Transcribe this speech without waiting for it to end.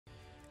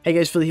Hey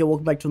guys, Philly here,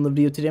 welcome back to another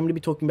video. Today I'm going to be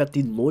talking about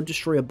the Lord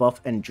Destroyer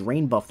buff and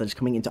Drain buff that is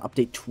coming into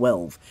update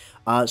 12.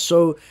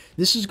 So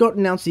this has got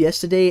announced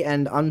yesterday,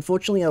 and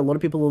unfortunately a lot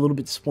of people are a little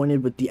bit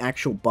disappointed with the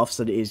actual buffs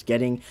that it is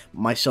getting,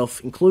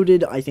 myself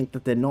included. I think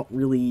that they're not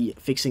really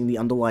fixing the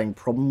underlying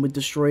problem with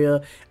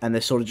Destroyer, and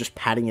they're sort of just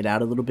padding it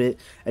out a little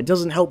bit. It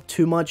doesn't help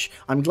too much.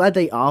 I'm glad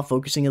they are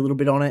focusing a little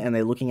bit on it, and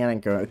they're looking at it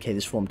and going, okay,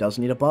 this form does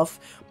need a buff,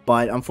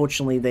 but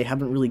unfortunately they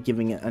haven't really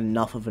given it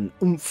enough of an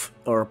oomph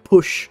or a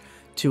push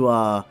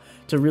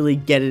to really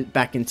get it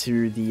back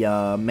into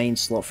the main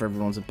slot for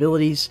everyone's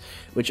abilities,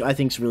 which I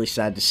think is really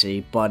sad to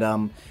see. But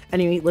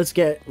anyway, let's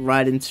get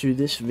right into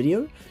this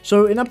video.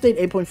 So in update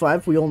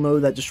 8.5, we all know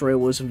that Destroyer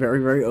was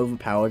very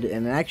overpowered,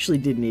 and it actually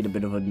did need a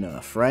bit of a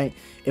nerf, right?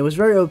 It was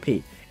very OP.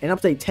 In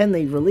update 10,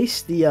 they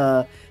released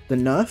the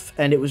nerf,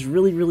 and it was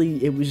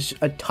it was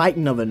a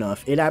titan of a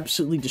nerf. It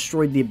absolutely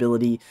destroyed the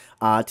ability.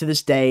 To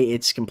this day,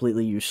 it's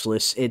completely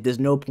useless. There's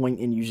no point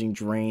in using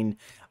Drain.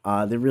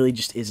 There really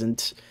just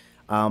isn't.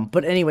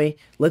 But anyway,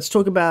 let's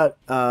talk about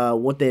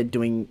what they're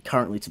doing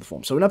currently to the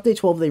form. So in Update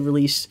 12, they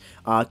released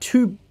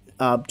two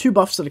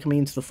buffs that are coming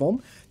into the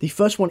form. The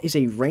first one is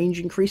a range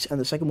increase,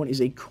 and the second one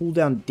is a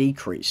cooldown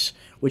decrease,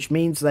 which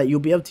means that you'll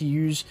be able to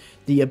use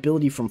the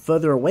ability from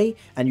further away,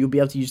 and you'll be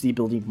able to use the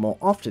ability more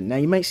often. Now,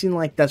 you might seem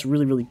like that's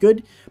really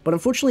good, but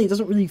unfortunately, it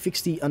doesn't really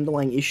fix the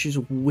underlying issues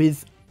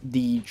with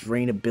the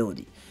Drain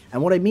ability.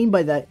 And what I mean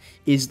by that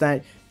is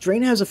that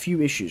Drain has a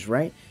few issues,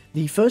 right?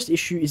 The first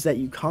issue is that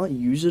you can't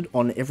use it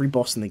on every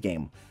boss in the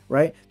game,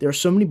 right? There are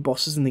so many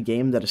bosses in the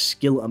game that are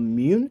skill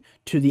immune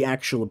to the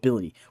actual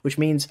ability, which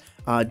means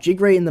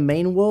Jigray in the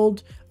main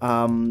world,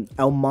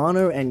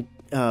 Elmano and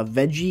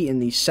Veggie in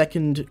the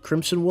second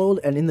Crimson world,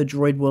 and in the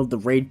Droid world, the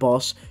raid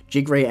boss,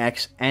 Jigray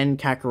X, and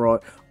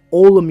Kakarot,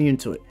 all immune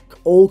to it.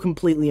 All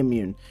completely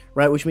immune,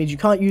 right? Which means you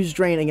can't use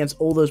Drain against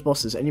all those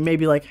bosses, and you may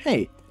be like,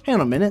 hey, hang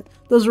on a minute,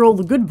 those are all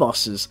the good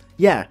bosses.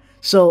 Yeah.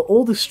 So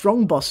all the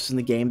strong bosses in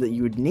the game that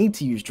you would need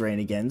to use Drain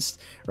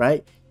against,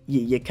 right,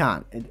 you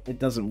can't. It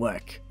doesn't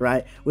work,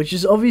 right? Which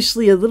is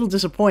obviously a little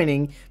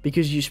disappointing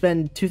because you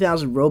spend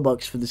 2,000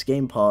 Robux for this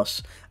game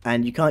pass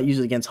and you can't use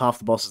it against half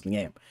the bosses in the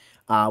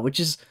game. Which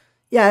is,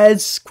 yeah,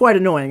 it's quite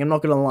annoying, I'm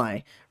not going to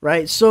lie,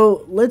 right?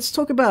 So let's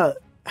talk about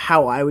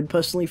how I would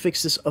personally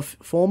fix this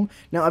form.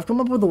 Now, I've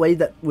come up with a way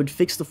that would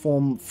fix the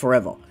form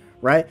forever,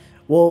 right?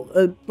 Well,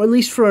 at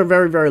least for a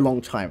very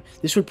long time.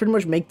 This would pretty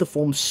much make the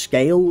form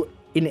scale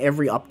in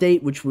every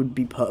update, which would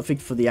be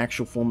perfect for the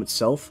actual form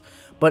itself.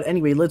 But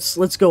anyway,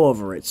 let's go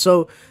over it.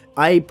 So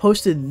I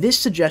posted this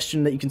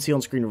suggestion that you can see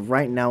on screen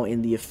right now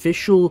in the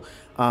official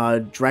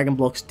Dragon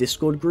Blox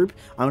Discord group.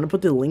 I'm going to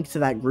put the link to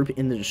that group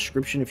in the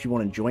description if you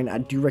want to join. I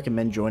do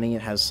recommend joining.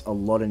 It has a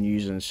lot of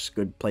news and it's just a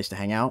good place to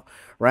hang out,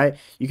 right?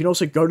 You can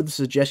also go to the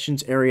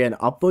suggestions area and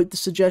upvote the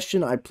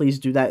suggestion. Please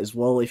do that as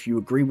well if you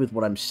agree with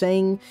what I'm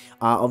saying.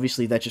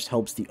 Obviously, that just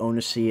helps the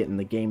owner see it and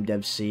the game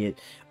devs see it,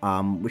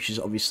 which is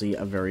obviously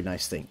a very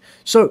nice thing.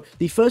 So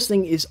the first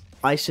thing is,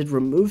 I said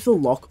remove the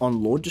lock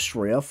on Lord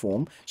Destroyer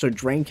form so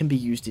Drain can be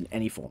used in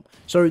any form.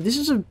 So this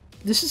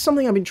is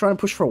something I've been trying to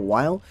push for a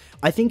while.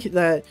 I think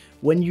that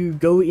when you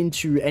go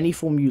into any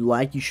form you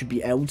like, you should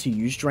be able to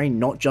use Drain,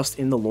 not just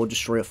in the Lord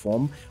Destroyer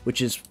form,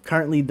 which is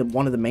currently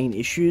one of the main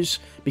issues,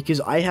 because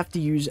I have to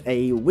use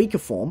a weaker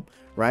form,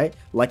 right,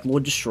 like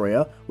Lord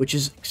Destroyer, which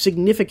is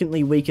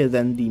significantly weaker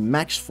than the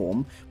max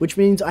form, which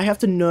means I have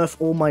to nerf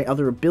all my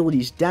other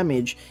abilities'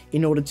 damage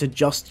in order to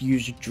just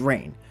use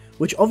Drain,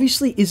 which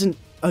obviously isn't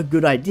a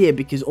good idea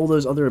because all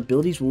those other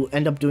abilities will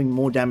end up doing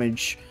more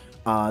damage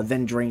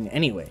than Drain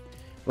anyway,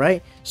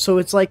 right? So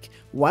it's like,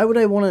 why would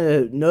I want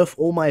to nerf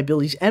all my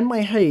abilities and my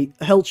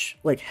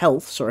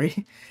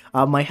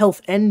my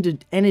health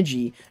and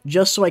energy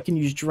just so I can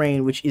use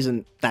Drain, which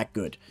isn't that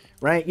good,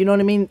 right? You know what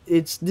I mean?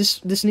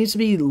 This needs to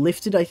be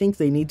lifted. I think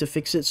they need to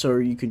fix it so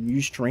you can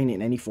use Drain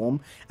in any form,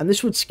 and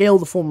this would scale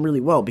the form really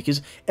well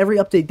because every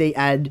update they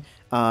add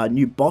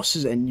new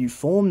bosses and new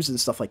forms and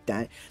stuff like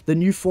that. The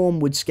new form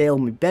would scale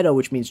me better,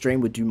 which means Drain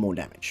would do more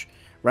damage,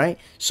 right?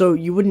 So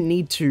you wouldn't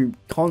need to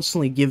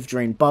constantly give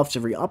Drain buffs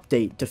every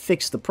update to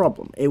fix the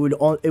problem. It would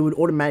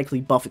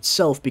automatically buff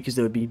itself because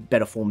there would be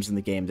better forms in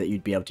the game that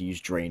you'd be able to use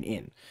Drain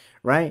in,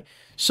 right?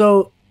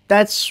 So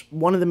that's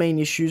one of the main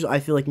issues I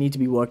feel like need to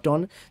be worked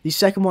on. The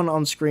second one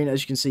on screen,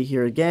 as you can see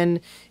here again,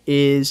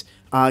 is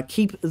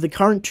keep the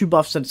current two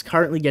buffs that it's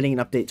currently getting in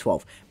Update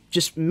 12.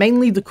 Just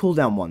mainly the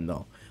cooldown one,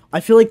 though. I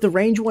feel like the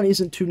range one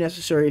isn't too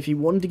necessary. If he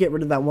wanted to get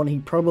rid of that one, he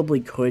probably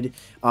could.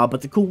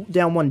 But the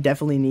cooldown one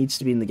definitely needs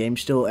to be in the game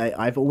still.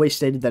 I've always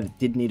stated that it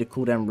did need a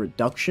cooldown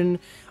reduction.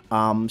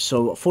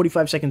 So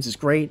 45 seconds is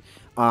great.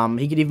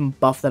 He could even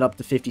buff that up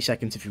to 50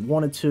 seconds if he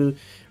wanted to.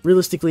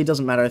 Realistically, it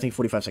doesn't matter. I think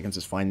 45 seconds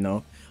is fine,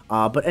 though.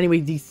 But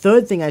anyway, the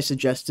third thing I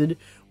suggested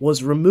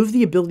was remove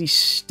the ability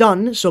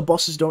Stun so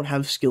bosses don't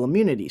have skill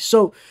immunity.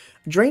 So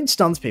Drain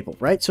stuns people,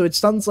 right? So it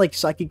stuns like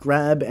Psychic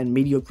Grab and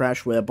Meteor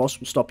Crash where a boss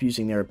will stop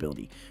using their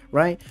ability,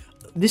 right?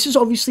 this is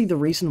obviously the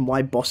reason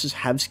why bosses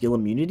have skill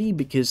immunity,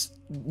 because,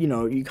 you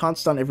know, you can't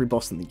stun every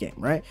boss in the game,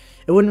 right?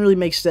 It wouldn't really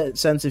make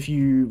sense if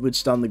you would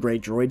stun the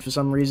Great Droid for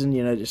some reason,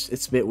 you know, just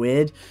it's a bit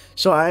weird.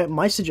 So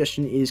my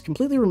suggestion is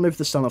completely remove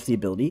the stun off the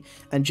ability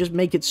and just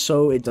make it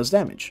so it does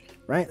damage,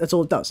 right? That's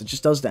all it does. It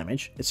just does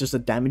damage. It's just a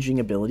damaging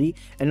ability,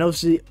 and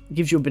obviously it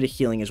gives you a bit of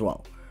healing as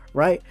well,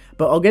 right?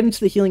 But I'll get into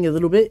the healing a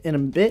little bit in a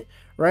bit,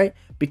 right?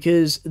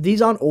 Because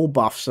these aren't all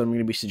buffs that I'm going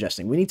to be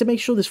suggesting. We need to make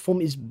sure this form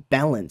is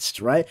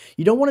balanced, right?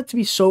 You don't want it to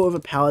be so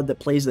overpowered that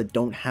players that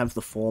don't have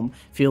the form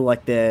feel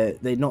like they're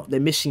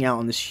missing out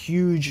on this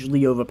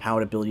hugely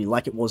overpowered ability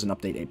like it was in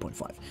update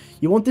 8.5.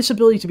 You want this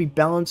ability to be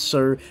balanced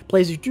so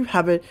players who do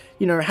have it,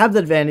 you know, have the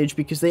advantage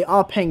because they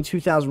are paying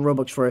 2,000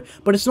 Robux for it,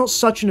 but it's not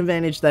such an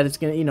advantage that it's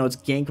going to, you know, it's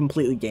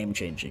completely game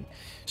changing.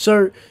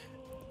 So,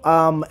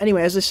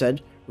 anyway, as I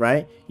said,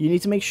 right, you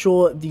need to make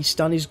sure the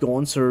stun is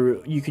gone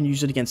so you can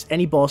use it against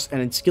any boss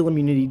and skill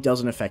immunity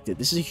doesn't affect it.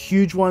 This is a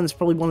huge one. It's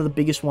probably one of the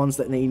biggest ones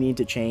that they need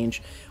to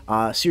change.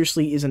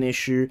 Seriously is an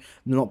issue,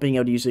 not being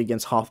able to use it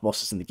against half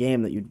bosses in the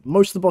game.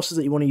 Most of the bosses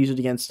that you want to use it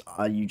against,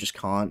 you just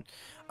can't.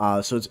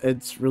 So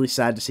it's really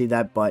sad to see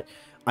that, but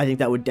I think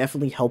that would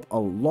definitely help a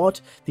lot.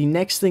 The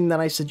next thing that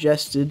I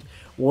suggested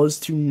was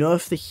to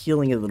nerf the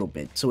healing a little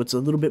bit, so it's a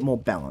little bit more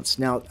balanced.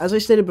 Now, as I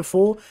stated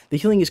before, the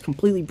healing is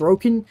completely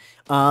broken.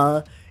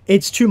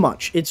 It's too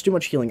much. It's too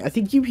much healing. I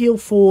think you heal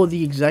for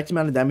the exact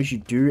amount of damage you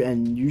do,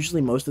 and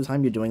usually most of the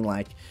time you're doing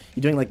like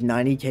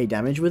 90k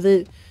damage with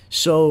it.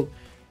 So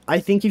I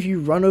think if you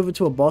run over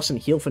to a boss and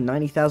heal for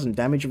 90,000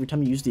 damage every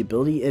time you use the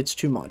ability, it's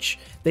too much.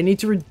 They need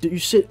to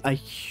reduce it a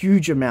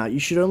huge amount. You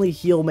should only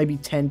heal maybe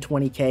 10,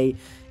 20k,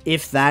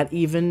 if that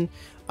even.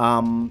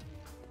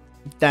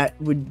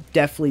 That would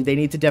definitely, they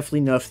need to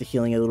definitely nerf the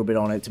healing a little bit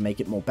on it to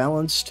make it more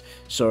balanced.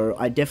 So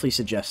I definitely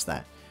suggest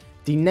that.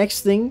 The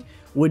next thing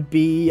would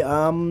be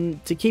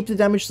to keep the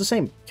damage the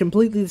same,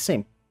 completely the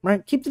same,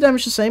 right? Keep the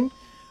damage the same.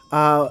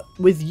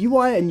 With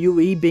UI and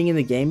UE being in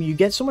the game, you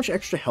get so much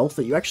extra health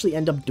that you actually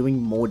end up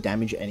doing more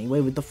damage anyway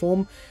with the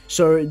form,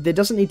 so there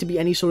doesn't need to be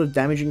any sort of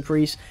damage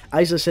increase.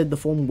 As I said, the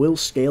form will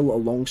scale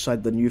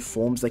alongside the new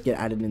forms that get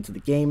added into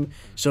the game,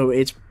 so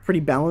it's pretty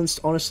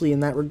balanced, honestly, in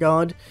that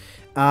regard.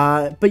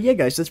 But yeah,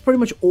 guys, that's pretty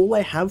much all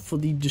I have for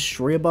the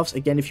Destroyer buffs.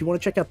 Again, if you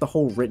want to check out the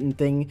whole written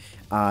thing,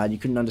 you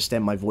couldn't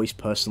understand my voice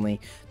personally,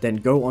 then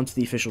go onto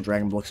the official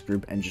Dragon Blox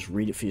group and just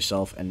read it for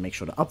yourself, and make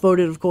sure to upload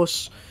it, of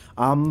course.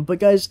 But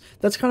guys,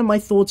 that's kind of my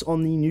thoughts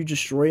on the new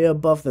Destroyer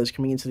buff that's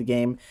coming into the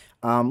game.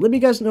 Let me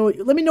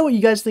know what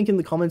you guys think in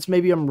the comments.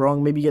 Maybe I'm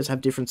wrong, maybe you guys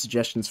have different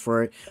suggestions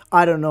for it,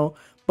 I don't know.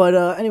 But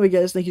anyway,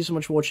 guys, thank you so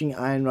much for watching,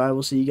 and I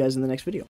will see you guys in the next video.